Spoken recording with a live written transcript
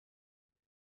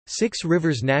Six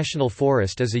Rivers National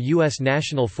Forest is a U.S.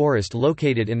 national forest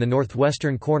located in the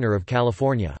northwestern corner of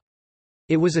California.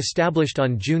 It was established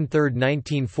on June 3,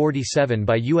 1947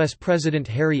 by U.S. President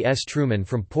Harry S. Truman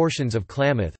from portions of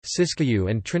Klamath,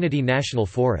 Siskiyou and Trinity National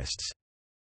Forests.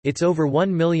 Its over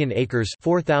 1 million acres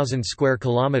 4,000 square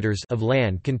kilometers of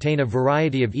land contain a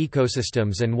variety of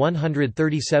ecosystems and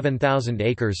 137,000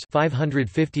 acres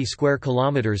 550 square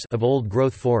kilometers of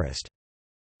old-growth forest.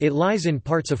 It lies in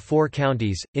parts of 4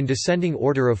 counties, in descending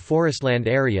order of forestland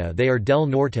area they are Del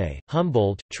Norte,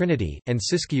 Humboldt, Trinity, and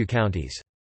Siskiyou counties.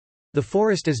 The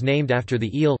forest is named after the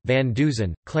Eel, Van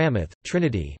Duzen, Klamath,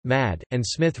 Trinity, Mad, and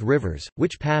Smith rivers,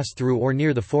 which pass through or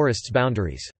near the forest's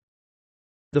boundaries.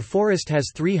 The forest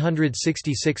has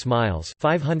 366 miles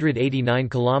 589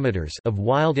 kilometers of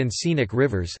wild and scenic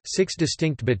rivers, 6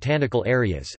 distinct botanical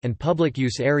areas, and public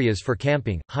use areas for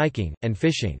camping, hiking, and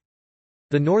fishing.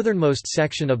 The northernmost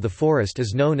section of the forest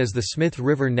is known as the Smith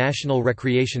River National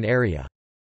Recreation Area.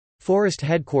 Forest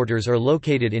headquarters are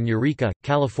located in Eureka,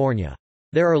 California.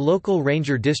 There are local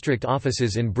ranger district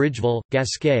offices in Bridgeville,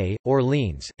 Gasquet,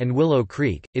 Orleans, and Willow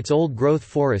Creek. Its old-growth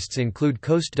forests include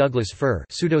Coast Douglas fir,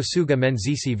 Pseudotsuga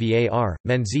menziesii var.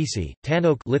 Menziesii, Tan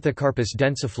oak, Lithocarpus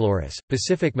densiflorus,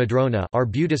 Pacific madrona,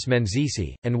 Arbutus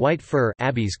menziesii, and white fir,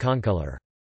 Abies concolor.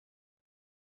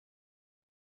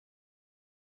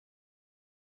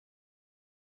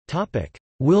 Topic: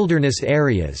 Wilderness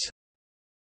areas.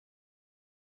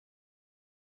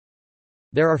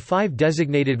 There are 5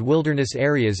 designated wilderness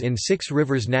areas in 6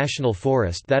 Rivers National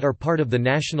Forest that are part of the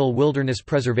National Wilderness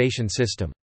Preservation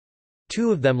System.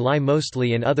 2 of them lie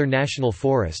mostly in other national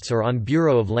forests or on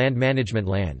Bureau of Land Management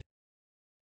land.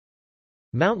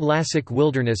 Mount Lassick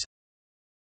Wilderness,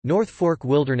 North Fork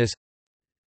Wilderness,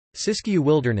 Siskiyou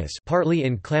Wilderness partly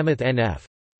in Klamath NF,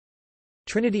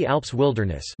 Trinity Alps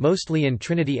Wilderness mostly in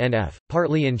Trinity NF,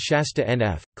 partly in Shasta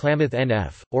NF, Klamath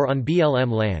NF, or on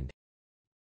BLM land.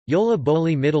 Yola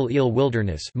Boli Middle Eel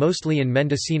Wilderness mostly in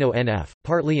Mendocino NF,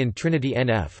 partly in Trinity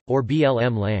NF, or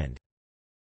BLM land.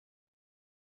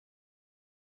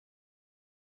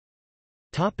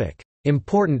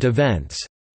 Important events.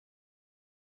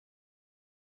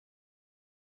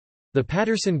 The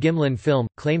Patterson-Gimlin film,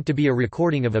 claimed to be a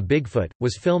recording of a Bigfoot,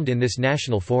 was filmed in this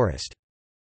national forest.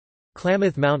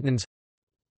 Klamath Mountains,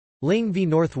 Ling v.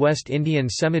 Northwest Indian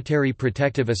Cemetery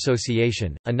Protective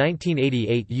Association, a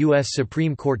 1988 U.S.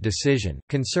 Supreme Court decision,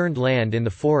 concerned land in the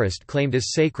forest claimed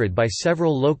as sacred by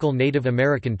several local Native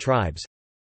American tribes.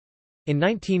 In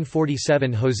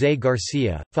 1947, José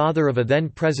Garcia, father of a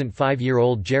then-present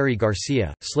 5-year-old Jerry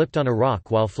Garcia, slipped on a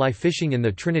rock while fly fishing in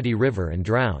the Trinity River and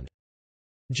drowned.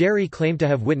 Jerry claimed to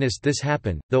have witnessed this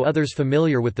happen, though others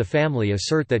familiar with the family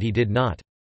assert that he did not.